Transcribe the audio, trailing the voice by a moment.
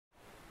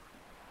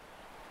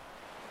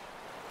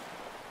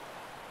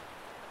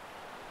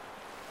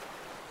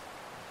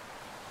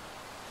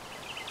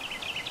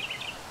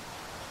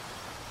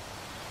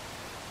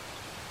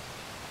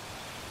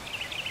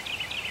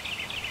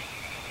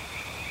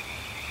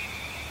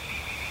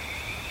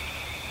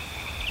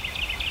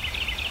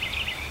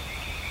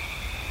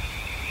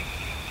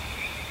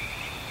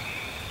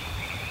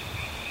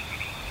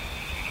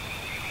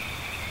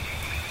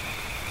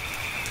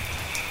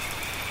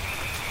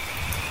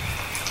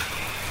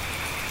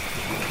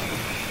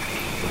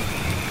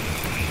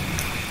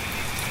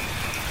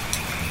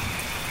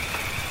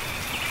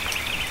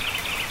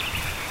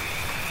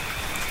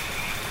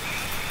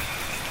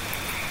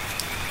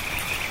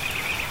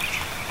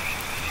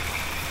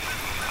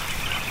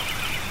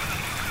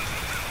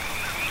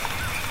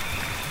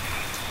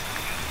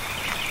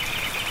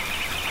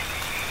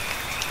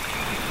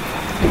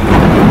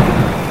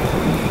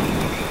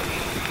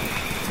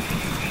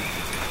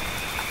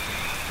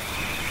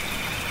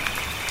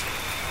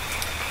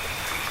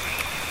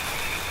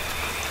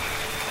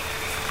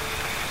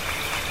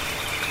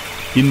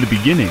In the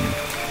beginning,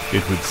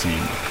 it would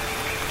seem.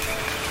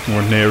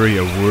 Or nary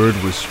a word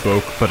was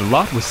spoke, but a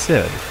lot was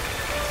said.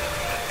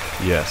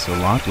 Yes, a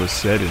lot was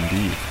said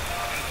indeed.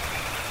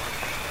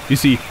 You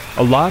see,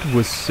 a lot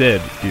was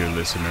said, dear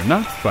listener,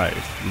 not by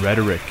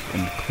rhetoric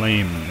and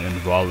claim and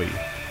volley,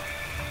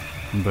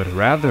 but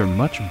rather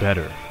much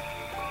better.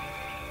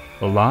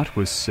 A lot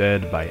was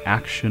said by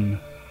action,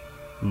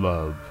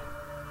 love,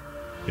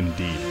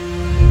 indeed.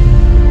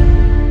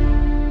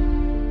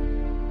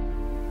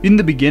 In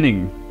the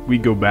beginning, we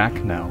go back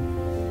now,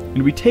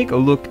 and we take a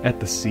look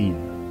at the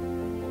scene.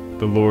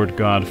 The Lord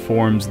God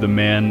forms the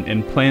man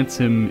and plants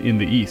him in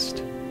the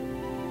east.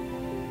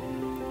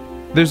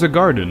 There's a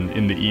garden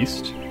in the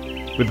east,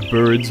 with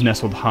birds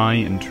nestled high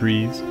in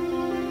trees.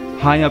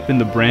 High up in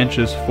the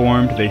branches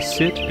formed, they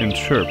sit and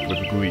chirp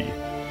with glee.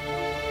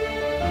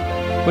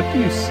 What do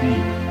you see?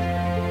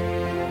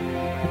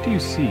 What do you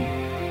see?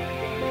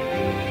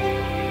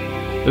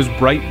 There's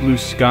bright blue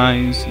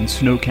skies and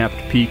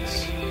snow-capped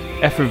peaks,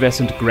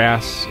 effervescent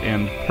grass,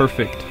 and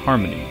perfect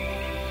harmony.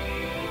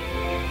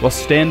 While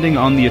standing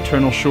on the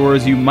eternal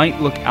shores, you might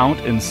look out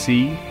and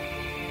see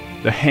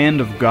the hand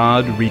of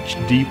God reach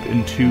deep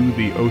into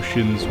the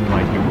ocean's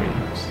mighty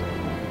waves.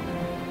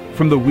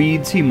 From the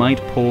weeds he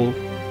might pull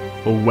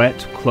a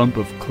wet clump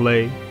of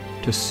clay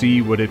to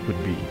see what it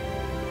would be.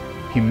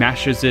 He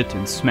mashes it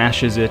and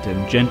smashes it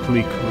and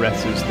gently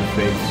caresses the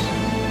face,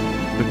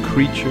 the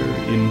creature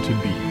into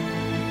being.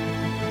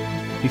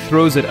 He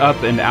throws it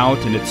up and out,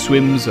 and it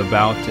swims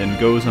about and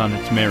goes on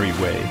its merry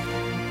way.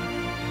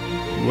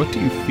 What do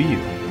you feel?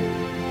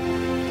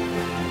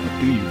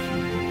 What do you feel?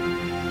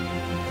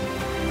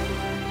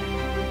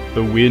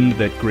 The wind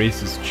that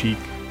graces cheek,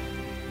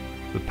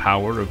 the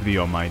power of the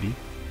Almighty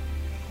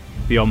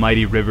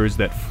rivers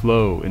that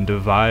flow and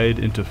divide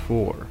into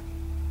four,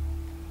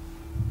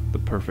 the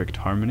perfect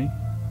harmony.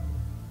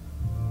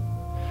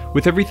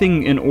 With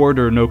everything in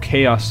order, no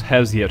chaos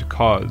has yet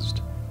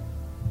caused.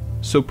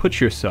 So put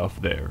yourself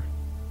there,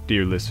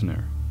 dear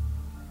listener,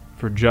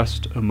 for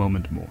just a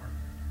moment more,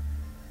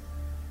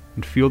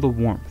 and feel the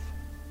warmth.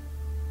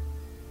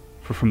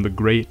 For from the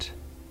great,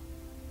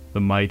 the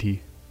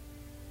mighty,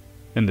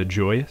 and the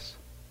joyous,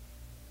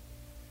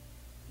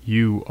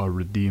 you are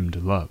redeemed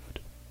loved.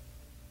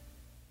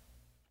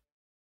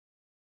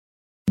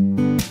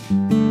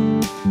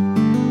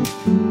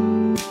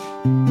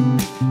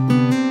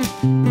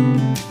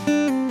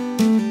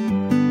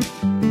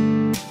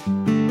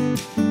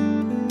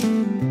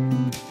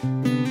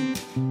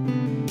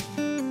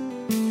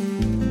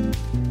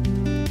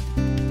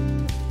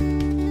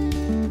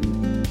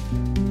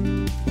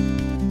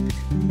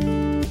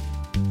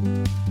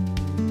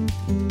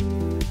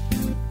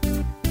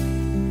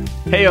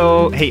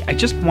 Hey, I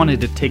just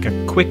wanted to take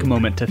a quick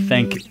moment to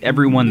thank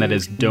everyone that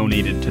has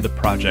donated to the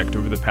project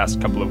over the past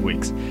couple of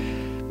weeks.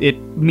 It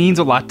means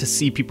a lot to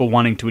see people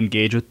wanting to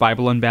engage with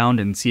Bible Unbound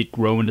and see it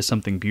grow into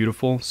something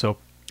beautiful. So,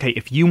 hey,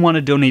 if you want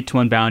to donate to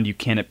Unbound, you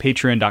can at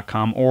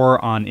patreon.com or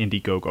on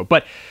Indiegogo.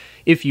 But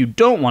if you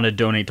don't want to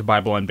donate to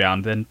Bible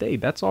Unbound, then hey,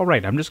 that's all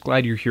right. I'm just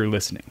glad you're here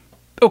listening.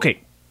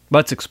 Okay,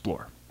 let's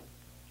explore.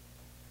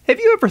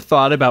 Have you ever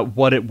thought about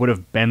what it would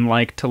have been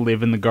like to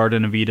live in the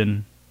Garden of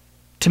Eden?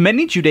 To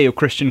many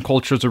Judeo-Christian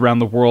cultures around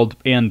the world,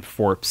 and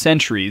for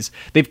centuries,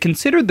 they've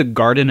considered the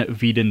Garden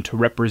of Eden to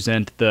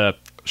represent the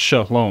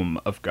shalom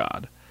of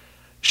God.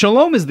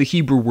 Shalom is the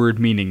Hebrew word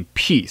meaning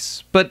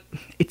peace, but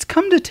it's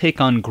come to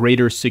take on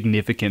greater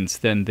significance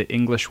than the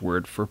English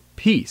word for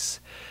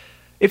peace.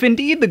 If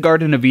indeed the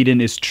Garden of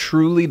Eden is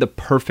truly the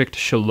perfect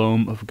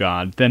shalom of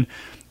God, then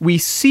we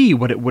see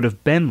what it would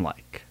have been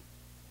like.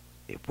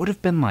 It would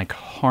have been like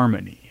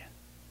harmony.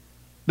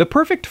 The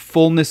perfect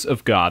fullness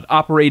of God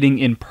operating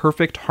in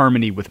perfect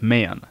harmony with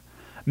man,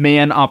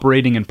 man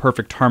operating in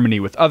perfect harmony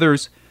with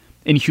others,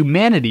 and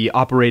humanity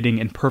operating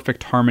in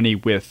perfect harmony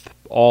with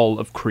all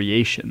of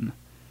creation.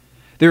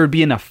 There would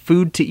be enough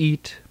food to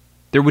eat,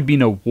 there would be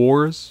no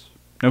wars,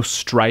 no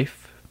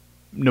strife,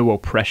 no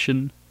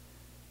oppression.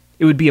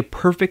 It would be a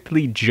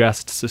perfectly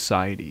just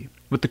society,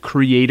 with the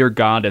Creator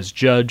God as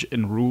judge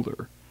and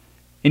ruler,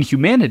 and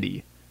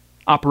humanity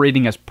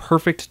operating as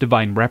perfect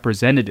divine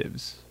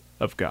representatives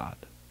of God.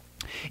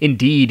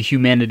 Indeed,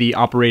 humanity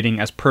operating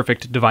as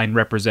perfect divine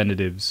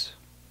representatives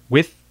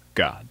with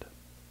God.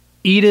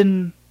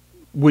 Eden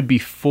would be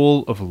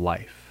full of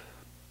life,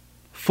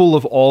 full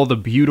of all the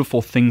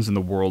beautiful things in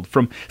the world,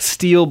 from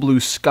steel blue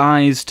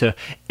skies to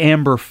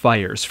amber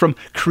fires, from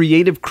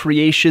creative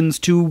creations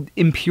to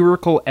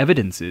empirical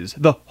evidences,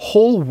 the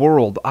whole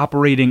world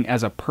operating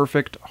as a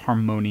perfect,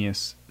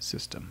 harmonious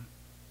system.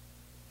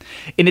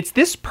 And it's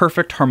this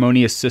perfect,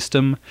 harmonious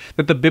system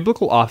that the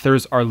biblical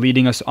authors are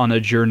leading us on a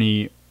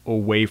journey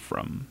away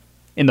from,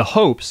 in the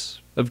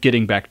hopes of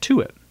getting back to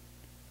it.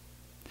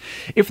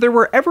 If there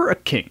were ever a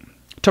king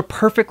to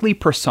perfectly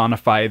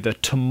personify the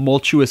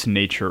tumultuous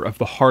nature of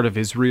the heart of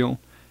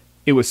Israel,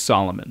 it was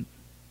Solomon.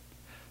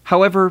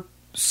 However,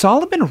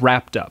 Solomon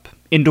wrapped up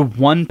into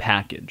one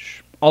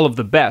package all of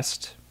the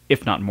best,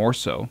 if not more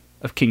so,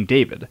 of King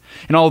David,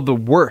 and all of the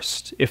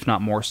worst, if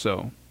not more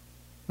so,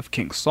 of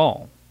King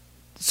Saul.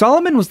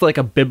 Solomon was like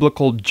a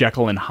biblical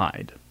Jekyll and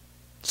Hyde.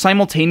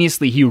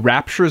 Simultaneously, he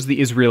raptures the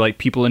Israelite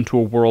people into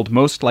a world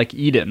most like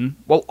Eden,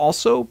 while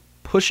also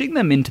pushing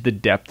them into the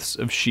depths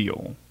of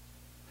Sheol.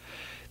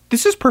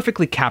 This is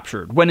perfectly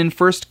captured when in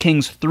 1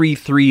 Kings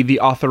 3:3 the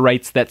author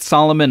writes that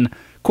Solomon,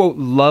 quote,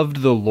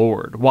 loved the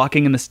Lord,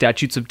 walking in the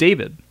statutes of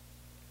David.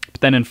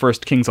 But then in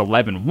 1 Kings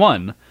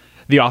 11:1,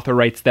 the author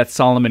writes that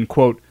Solomon,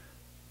 quote,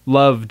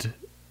 loved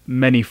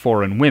many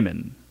foreign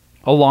women,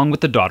 along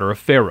with the daughter of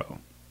Pharaoh.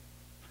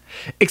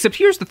 Except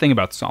here's the thing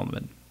about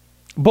Solomon.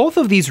 Both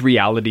of these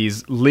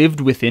realities lived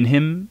within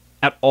him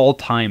at all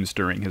times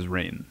during his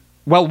reign.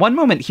 While one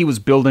moment he was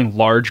building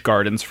large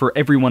gardens for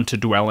everyone to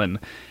dwell in,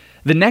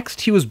 the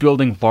next he was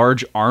building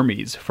large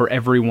armies for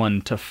everyone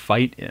to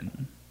fight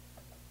in.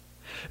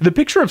 The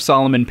picture of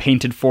Solomon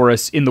painted for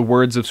us in the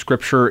words of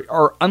Scripture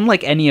are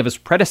unlike any of his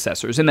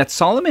predecessors in that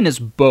Solomon is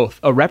both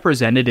a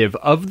representative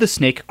of the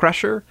snake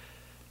crusher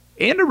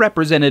and a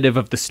representative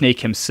of the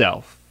snake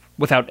himself,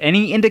 without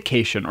any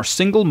indication or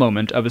single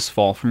moment of his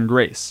fall from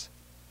grace.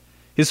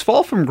 His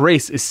fall from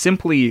grace is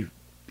simply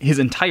his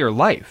entire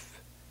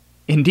life,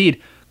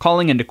 indeed,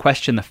 calling into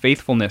question the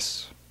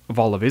faithfulness of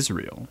all of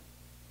Israel.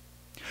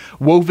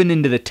 Woven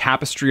into the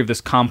tapestry of this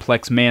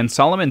complex man,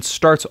 Solomon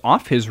starts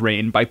off his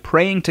reign by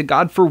praying to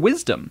God for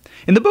wisdom,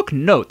 and the book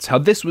notes how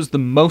this was the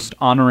most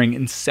honoring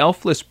and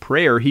selfless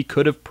prayer he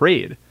could have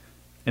prayed,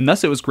 and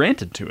thus it was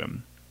granted to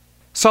him.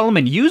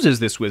 Solomon uses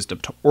this wisdom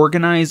to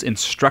organize and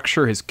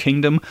structure his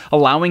kingdom,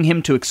 allowing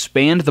him to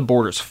expand the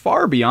borders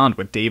far beyond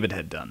what David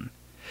had done.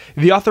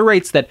 The author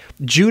writes that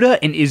Judah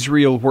and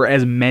Israel were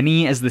as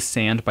many as the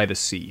sand by the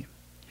sea.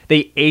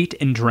 They ate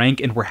and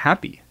drank and were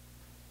happy.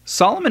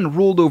 Solomon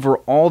ruled over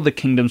all the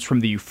kingdoms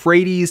from the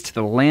Euphrates to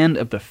the land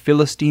of the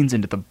Philistines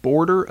and to the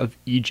border of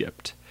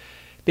Egypt.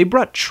 They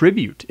brought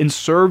tribute and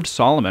served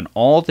Solomon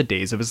all the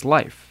days of his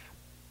life.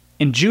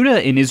 And Judah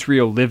and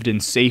Israel lived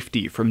in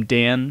safety from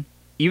Dan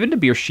even to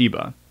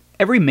Beersheba,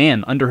 every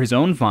man under his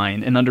own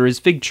vine and under his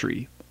fig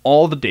tree,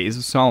 all the days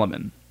of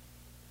Solomon.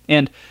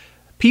 And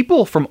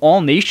people from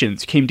all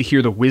nations came to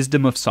hear the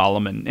wisdom of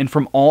Solomon, and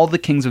from all the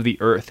kings of the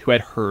earth who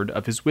had heard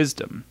of his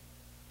wisdom.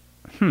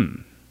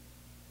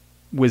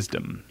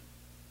 Wisdom.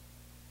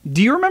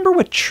 Do you remember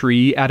what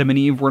tree Adam and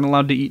Eve weren't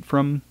allowed to eat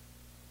from?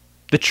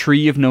 The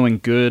tree of knowing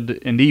good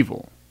and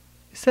evil.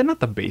 Is that not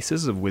the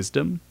basis of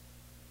wisdom?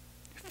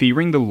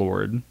 Fearing the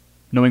Lord,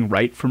 knowing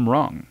right from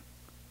wrong.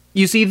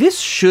 You see, this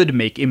should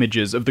make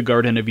images of the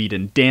Garden of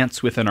Eden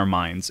dance within our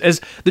minds, as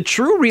the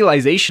true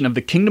realization of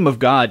the kingdom of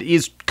God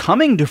is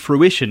coming to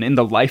fruition in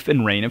the life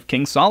and reign of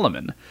King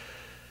Solomon.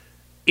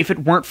 If it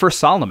weren't for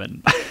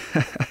Solomon.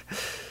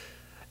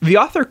 The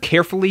author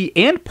carefully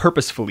and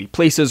purposefully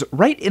places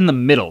right in the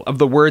middle of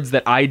the words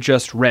that I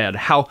just read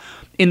how,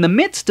 in the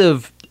midst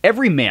of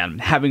every man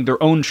having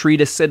their own tree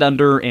to sit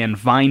under and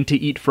vine to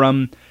eat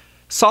from,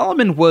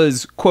 Solomon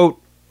was, quote,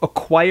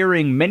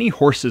 acquiring many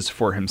horses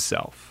for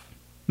himself.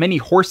 Many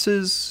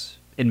horses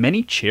and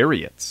many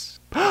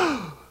chariots.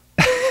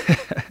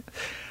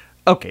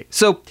 Okay,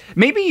 so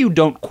maybe you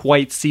don't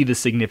quite see the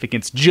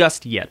significance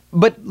just yet,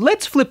 but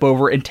let's flip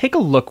over and take a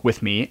look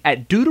with me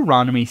at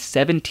Deuteronomy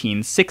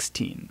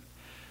 17:16.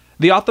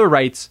 The author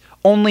writes,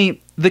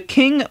 "Only the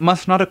king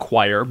must not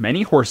acquire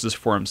many horses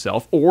for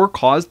himself, or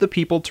cause the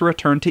people to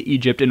return to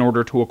Egypt in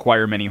order to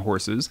acquire many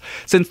horses,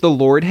 since the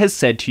Lord has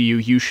said to you,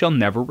 you shall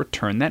never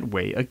return that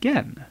way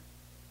again."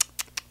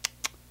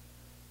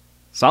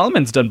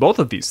 Solomon's done both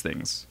of these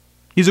things.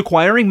 He's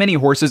acquiring many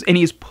horses, and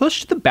he's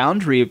pushed the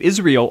boundary of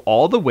Israel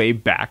all the way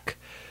back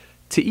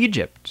to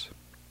Egypt.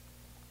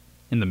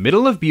 In the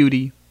middle of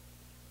beauty,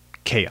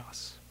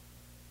 chaos.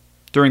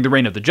 During the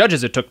reign of the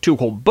judges, it took 2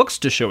 whole books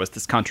to show us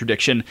this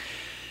contradiction,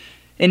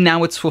 and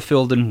now it's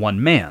fulfilled in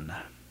one man.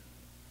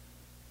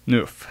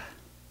 Oof.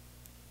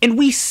 And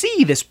we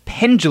see this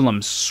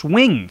pendulum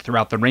swing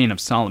throughout the reign of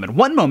Solomon.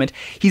 One moment,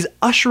 he's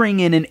ushering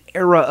in an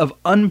era of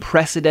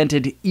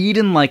unprecedented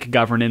Eden-like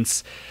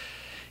governance.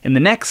 In the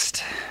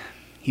next,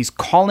 he's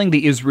calling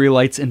the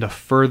Israelites into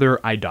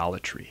further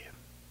idolatry.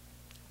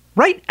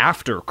 Right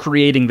after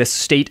creating this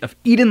state of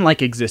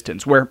Eden-like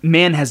existence, where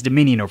man has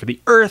dominion over the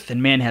earth,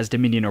 and man has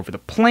dominion over the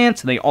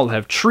plants, and they all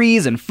have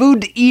trees and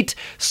food to eat,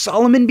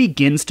 Solomon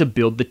begins to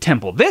build the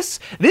temple. This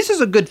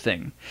is a good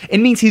thing. It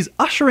means he's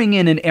ushering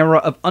in an era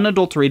of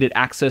unadulterated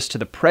access to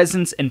the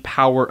presence and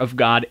power of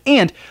God,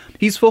 and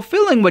he's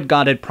fulfilling what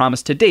God had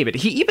promised to David.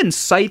 He even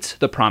cites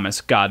the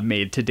promise God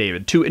made to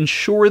David to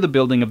ensure the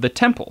building of the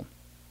temple.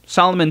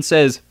 Solomon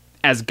says,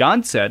 "As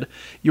God said,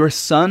 your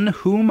son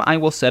whom I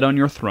will set on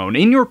your throne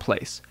in your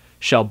place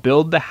shall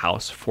build the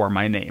house for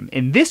my name."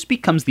 And this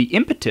becomes the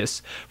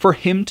impetus for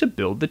him to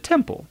build the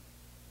temple.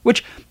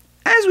 Which,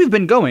 as we've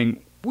been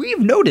going, we've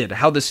noted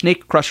how the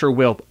snake crusher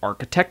will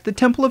architect the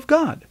temple of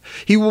God.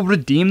 He will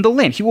redeem the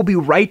land. He will be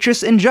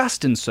righteous and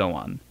just, and so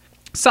on.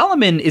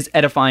 Solomon is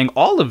edifying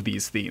all of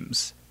these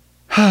themes.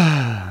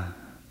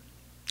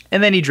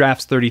 And then he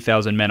drafts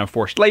 30,000 men of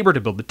forced labor to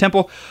build the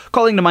temple,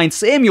 calling to mind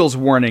Samuel's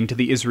warning to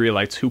the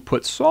Israelites who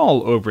put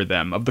Saul over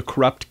them of the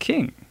corrupt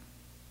king.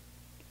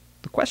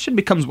 The question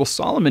becomes, will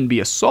Solomon be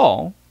a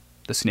Saul,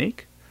 the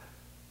snake,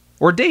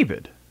 or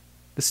David,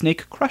 the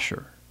snake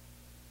crusher?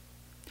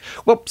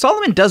 Well,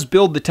 Solomon does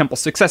build the temple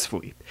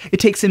successfully.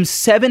 It takes him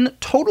 7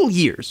 total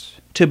years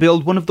to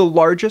build one of the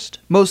largest,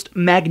 most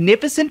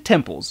magnificent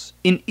temples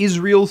in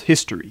Israel's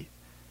history.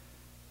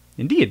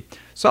 Indeed,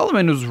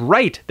 Solomon was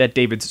right that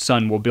David's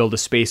son will build a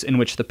space in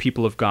which the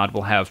people of God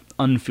will have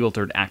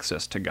unfiltered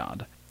access to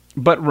God.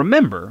 But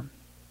remember,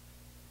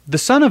 the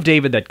son of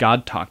David that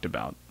God talked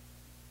about,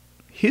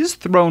 his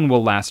throne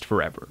will last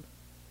forever.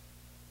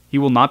 He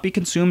will not be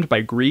consumed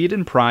by greed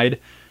and pride,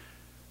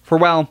 for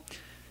while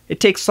it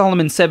takes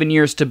Solomon 7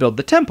 years to build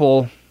the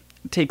temple,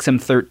 it takes him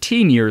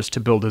 13 years to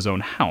build his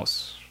own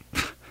house.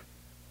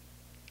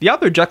 The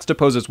author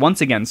juxtaposes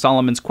once again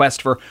Solomon's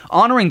quest for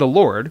honoring the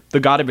Lord, the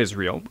God of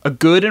Israel, a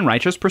good and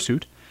righteous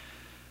pursuit,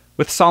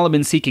 with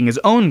Solomon seeking his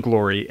own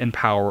glory and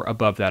power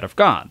above that of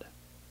God,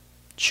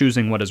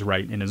 choosing what is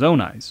right in his own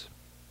eyes.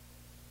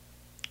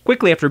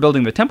 Quickly after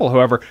building the temple,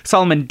 however,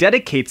 Solomon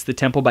dedicates the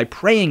temple by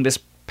praying this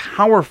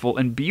powerful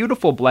and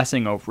beautiful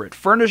blessing over it,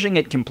 furnishing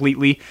it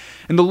completely,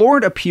 and the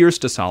Lord appears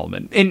to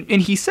Solomon, and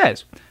he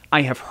says,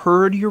 "I have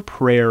heard your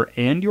prayer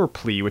and your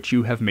plea which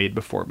you have made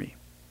before me.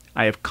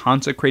 I have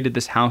consecrated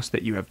this house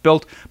that you have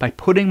built by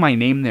putting my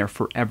name there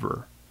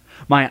forever.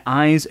 My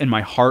eyes and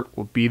my heart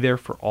will be there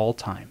for all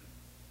time.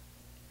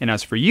 And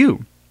as for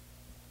you,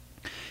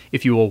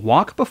 if you will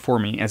walk before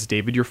me as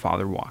David your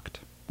father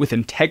walked, with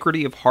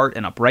integrity of heart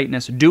and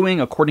uprightness,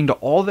 doing according to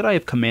all that I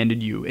have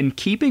commanded you, and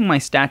keeping my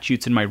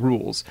statutes and my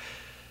rules,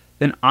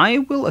 then I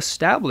will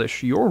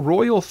establish your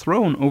royal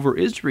throne over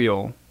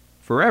Israel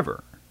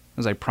forever,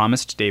 as I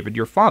promised David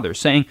your father,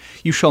 saying,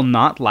 you shall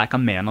not lack a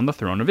man on the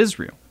throne of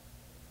Israel.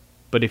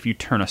 But if you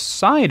turn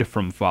aside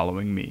from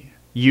following me,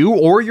 you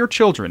or your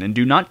children, and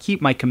do not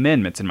keep my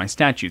commandments and my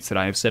statutes that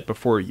I have set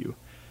before you,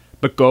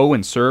 but go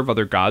and serve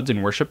other gods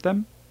and worship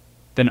them,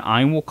 then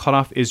I will cut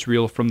off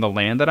Israel from the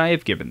land that I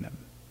have given them,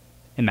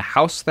 and the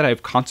house that I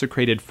have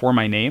consecrated for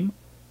my name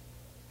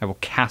I will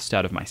cast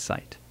out of my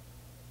sight.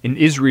 And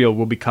Israel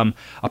will become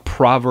a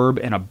proverb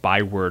and a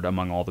byword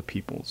among all the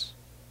peoples.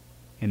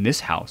 And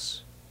this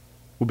house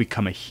will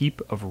become a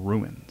heap of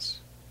ruins."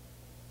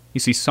 You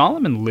see,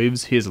 Solomon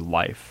lives his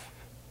life.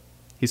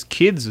 His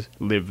kids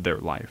live their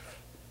life,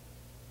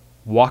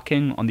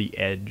 walking on the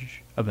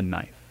edge of a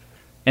knife.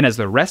 And as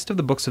the rest of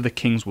the books of the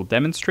Kings will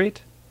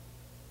demonstrate,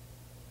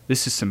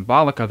 this is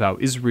symbolic of how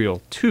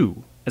Israel,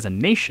 too, as a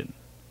nation,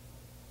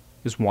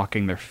 is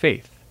walking their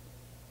faith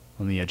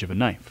on the edge of a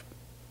knife.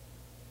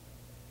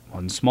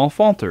 One small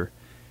falter,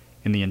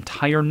 and the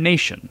entire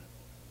nation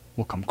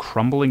will come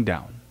crumbling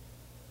down.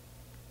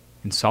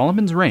 And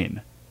Solomon's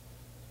reign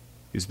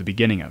is the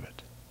beginning of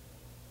it.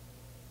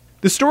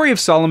 The story of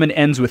Solomon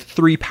ends with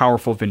 3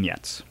 powerful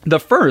vignettes. The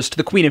first,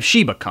 the Queen of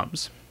Sheba,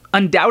 comes.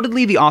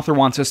 Undoubtedly, the author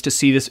wants us to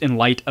see this in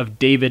light of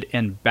David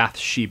and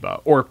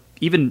Bathsheba, or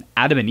even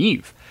Adam and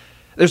Eve.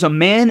 There's a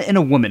man and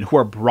a woman who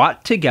are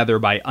brought together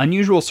by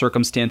unusual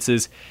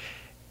circumstances,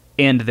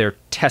 and they're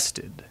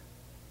tested.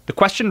 The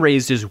question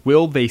raised is,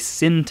 will they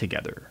sin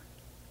together?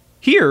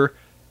 Here,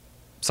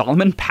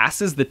 Solomon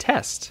passes the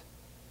test.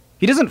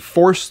 He doesn't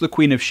force the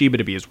Queen of Sheba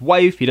to be his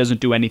wife. He doesn't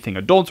do anything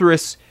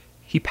adulterous.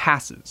 He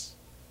passes.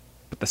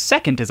 But the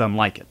second is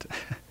unlike it.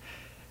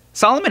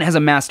 Solomon has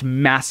amassed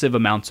massive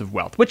amounts of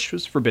wealth, which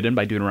was forbidden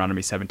by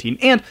Deuteronomy 17,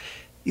 and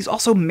he's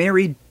also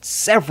married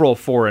several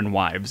foreign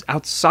wives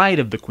outside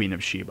of the Queen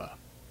of Sheba.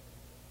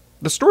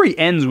 The story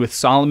ends with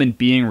Solomon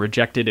being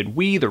rejected, and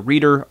we, the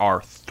reader,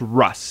 are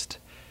thrust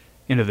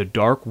into the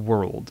dark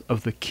world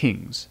of the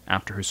kings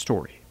after his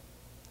story.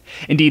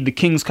 Indeed, the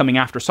kings coming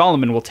after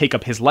Solomon will take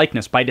up his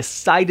likeness by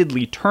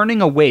decidedly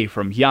turning away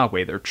from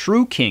Yahweh, their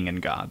true king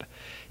and God,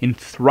 in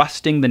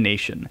thrusting the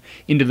nation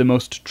into the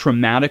most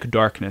traumatic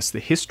darkness the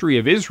history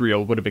of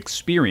Israel would have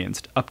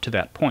experienced up to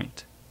that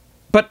point.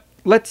 But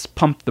let's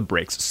pump the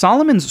brakes.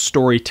 Solomon's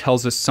story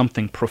tells us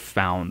something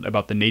profound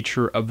about the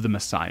nature of the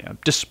Messiah,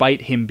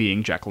 despite him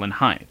being Jekyll and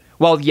Hyde.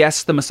 While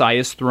yes, the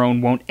Messiah's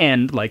throne won't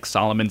end like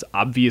Solomon's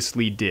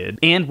obviously did,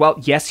 and while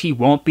yes, he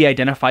won't be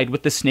identified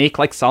with the snake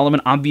like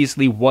Solomon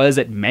obviously was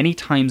at many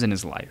times in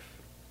his life,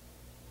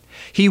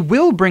 he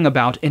will bring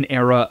about an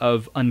era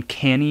of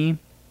uncanny,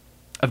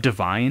 of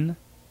divine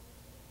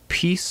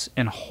peace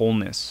and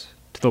wholeness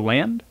to the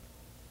land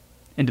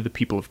and to the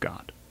people of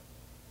God.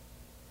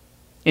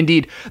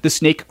 Indeed, the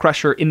snake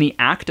crusher, in the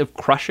act of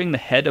crushing the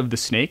head of the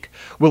snake,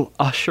 will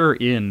usher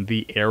in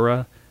the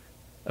era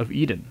of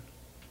Eden.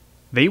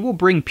 They will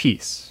bring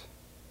peace,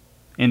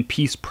 and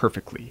peace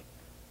perfectly,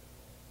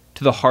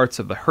 to the hearts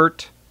of the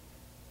hurt,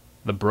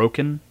 the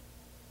broken,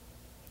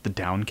 the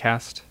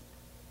downcast,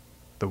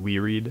 the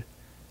wearied,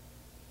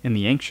 and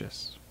the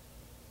anxious.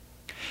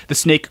 The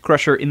snake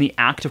crusher, in the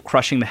act of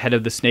crushing the head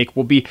of the snake,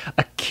 will be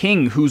a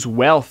king whose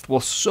wealth will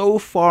so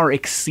far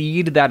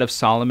exceed that of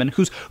Solomon,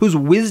 whose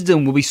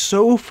wisdom will be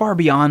so far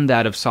beyond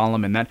that of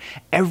Solomon, that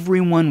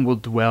everyone will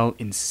dwell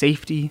in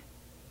safety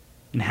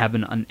and have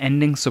an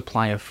unending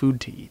supply of food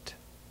to eat.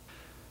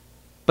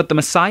 But the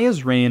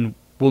Messiah's reign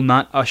will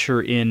not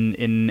usher in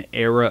an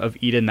era of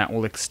Eden that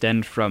will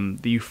extend from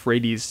the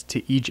Euphrates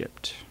to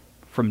Egypt,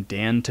 from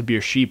Dan to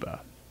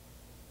Beersheba.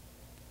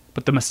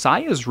 But the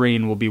Messiah's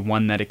reign will be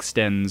one that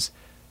extends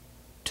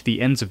to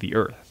the ends of the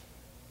earth.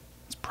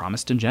 It's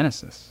promised in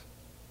Genesis.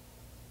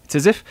 It's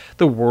as if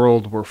the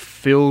world were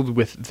filled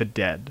with the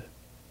dead.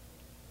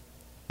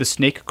 The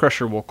snake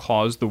crusher will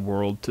cause the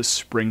world to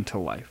spring to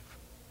life.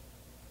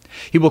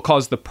 He will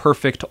cause the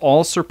perfect,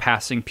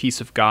 all-surpassing peace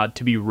of God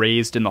to be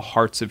raised in the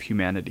hearts of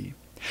humanity.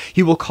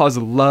 He will cause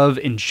love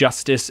and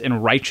justice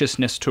and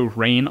righteousness to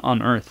reign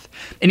on earth.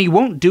 And he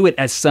won't do it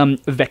as some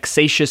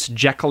vexatious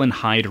Jekyll and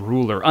Hyde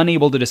ruler,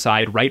 unable to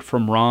decide right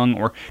from wrong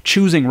or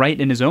choosing right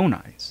in his own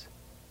eyes.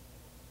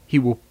 He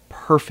will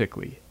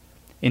perfectly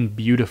and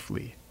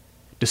beautifully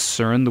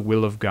discern the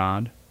will of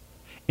God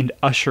and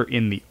usher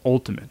in the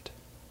ultimate,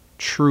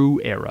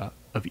 true era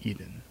of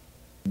Eden.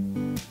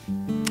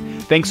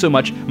 Thanks so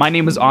much. My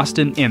name is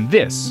Austin, and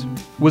this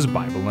was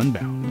Bible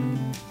Unbound.